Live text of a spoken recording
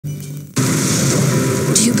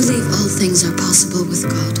things are possible with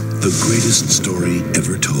God. The greatest story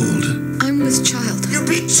ever told. I'm with child. You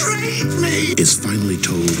betrayed me! Is finally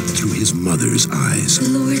told through his mother's eyes.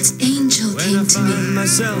 The Lord's angel came to me. When I find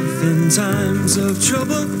myself in times of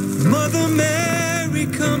trouble, Mother Mary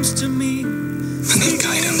comes to me. I need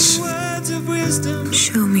guidance. Words of wisdom.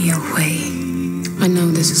 Show me your way. I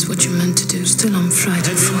know this is what you're meant to do. Still, I'm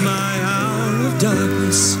frightened for In you. my hour of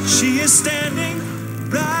darkness, she is standing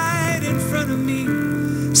right in front of me,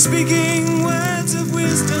 speaking words of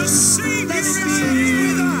wisdom. The Savior is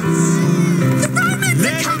with us. The Romans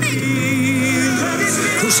are coming!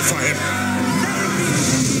 Crucify him!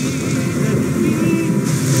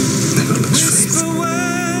 Never lose faith.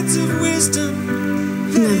 Words of wisdom.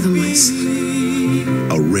 Never, my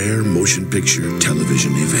son. A rare motion picture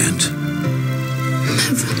television event.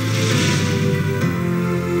 Never.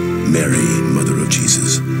 Mary, Mother of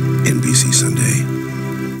Jesus, NBC Sunday.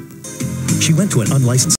 She went to an unlicensed